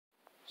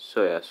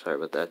So yeah, sorry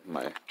about that.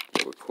 My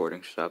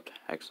recording stopped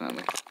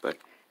accidentally. But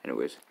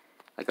anyways,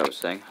 like I was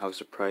saying, I was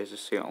surprised to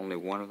see only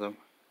one of them,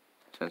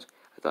 since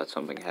I thought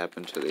something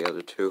happened to the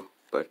other two.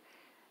 But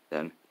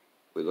then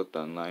we looked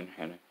online,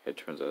 and it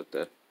turns out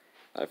that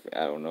I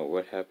don't know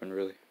what happened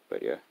really.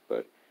 But yeah,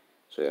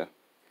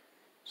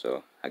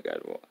 so I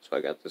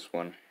got this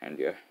one, and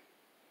yeah.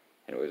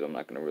 Anyways, I'm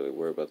not gonna really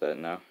worry about that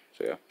now.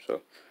 So yeah,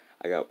 so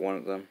I got one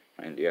of them,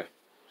 and yeah.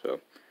 So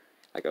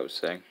like I was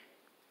saying,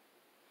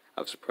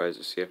 I was surprised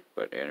to see it,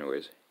 but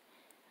anyways,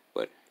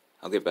 but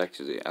I'll get back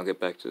to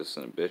this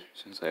in a bit,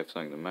 since I have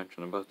something to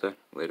mention about that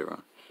later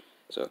on.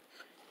 So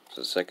this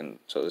is the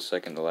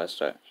second to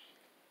last item.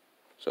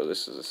 So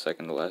this is the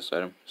second to last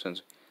item,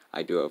 since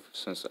I do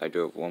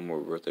have one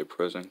more birthday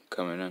present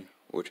coming in,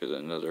 which is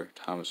another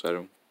Thomas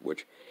item,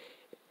 which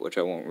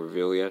I won't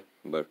reveal yet.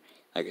 But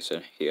like I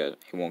said, he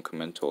won't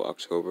come in until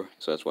October,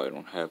 so that's why I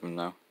don't have him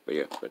now. But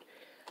yeah, but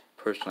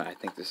personally, I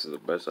think this is the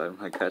best item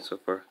I got so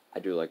far. I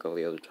do like all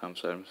the other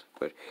Thomas items,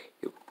 but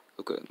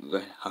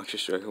look, I'll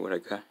just show you what I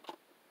got.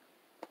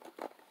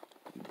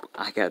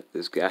 I got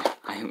this guy.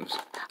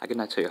 I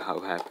cannot tell you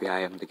how happy I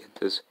am to get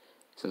this,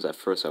 since at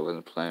first I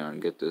wasn't planning on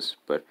get this,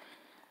 but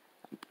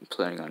I'm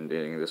planning on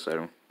getting this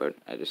item. But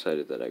I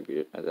decided that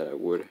I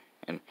would,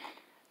 and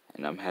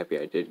I'm happy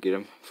I did get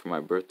him for my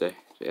birthday.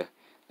 So yeah,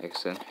 like I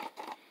said,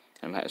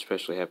 I'm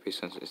especially happy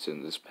since it's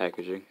in this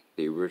packaging,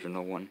 the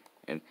original one,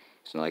 and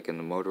it's not like in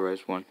the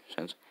motorized one.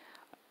 Since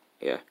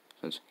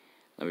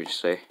let me just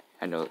say,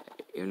 I know,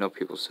 even though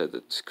people said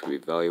that this could be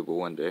valuable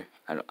one day,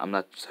 I'm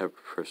not the type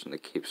of person to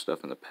keep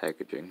stuff in the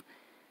packaging,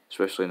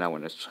 especially not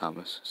when it's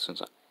Thomas. So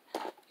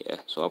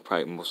I'll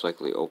probably most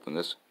likely open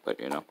this, but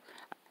yeah,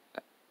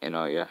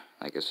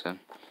 like I said,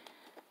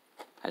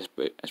 that's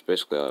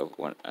basically all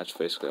I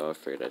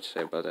figured I'd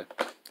say about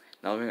that.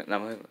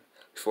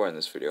 Before I end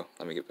this video,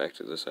 let me get back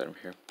to this item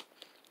here.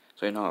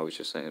 So I was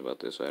just saying about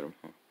this item.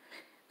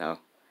 Now,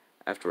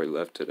 after I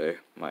left today,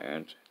 my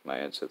aunt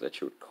said that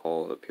she would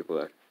call the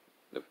people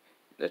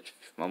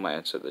my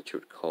aunt said that she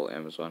would call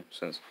Amazon,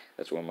 since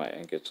that's where my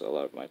aunt gets a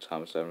lot of my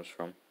Thomas items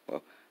from.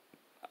 Well,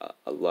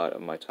 a lot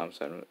of my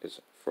Thomas items is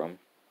from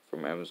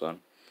Amazon.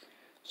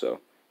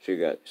 So she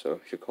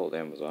called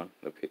Amazon,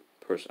 a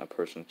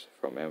person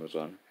from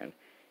Amazon, and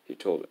she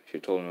told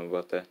him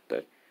about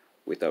that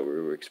we thought we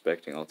were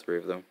expecting all three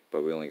of them,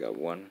 but we only got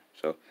one.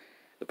 So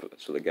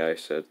the guy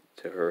said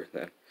to her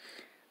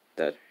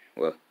that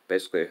well,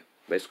 basically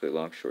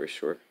long story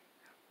short,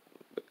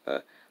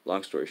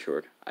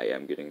 I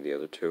am getting the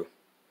other two.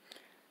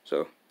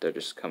 So they're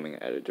just coming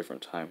at a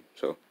different time.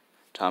 So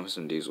Thomas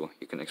and Diesel,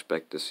 you can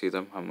expect to see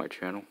them on my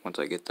channel once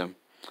I get them.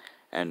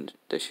 And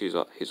he's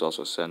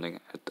also sending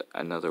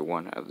another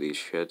one of these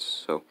sheds.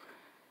 So,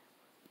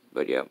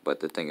 but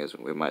the thing is,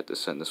 we might have to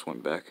send this one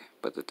back.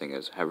 But the thing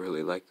is, I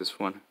really like this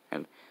one,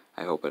 and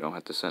I hope I don't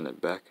have to send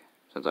it back,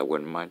 since I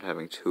wouldn't mind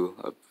having two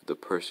of the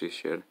Percy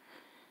shed.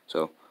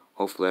 So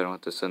hopefully I don't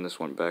have to send this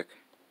one back,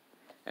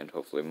 and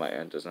hopefully my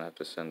aunt doesn't have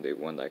to send the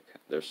one that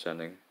they're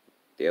sending,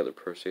 the other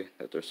Percy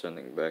that they're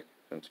sending back,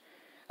 since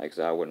like I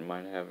said, I wouldn't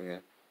mind having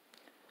it.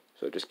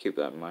 So just keep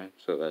that in mind.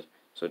 So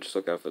just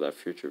look out for that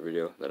future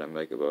video that I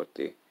make about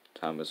the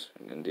Thomas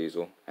and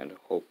Diesel, and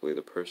hopefully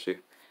the Percy,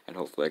 and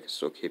hopefully I can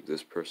still keep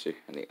this Percy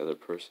and the other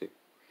Percy.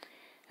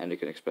 And you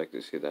can expect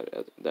to see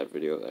that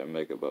video that I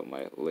make about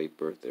my late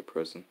birthday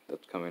present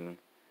that's coming in.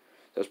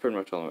 That's pretty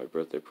much all my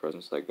birthday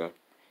presents I got.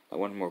 Now,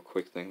 one more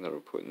quick thing that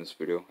I'll put in this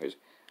video is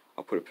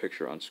I'll put a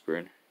picture on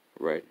screen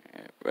right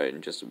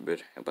in just a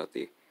bit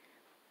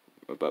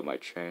about my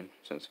chain,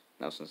 since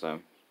I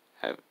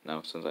have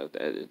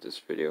to edit this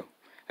video,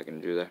 I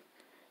can do that.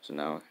 So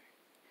now,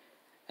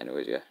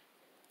 anyways, yeah,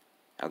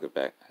 I'll get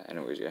back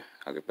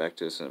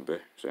to this in a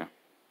bit. So.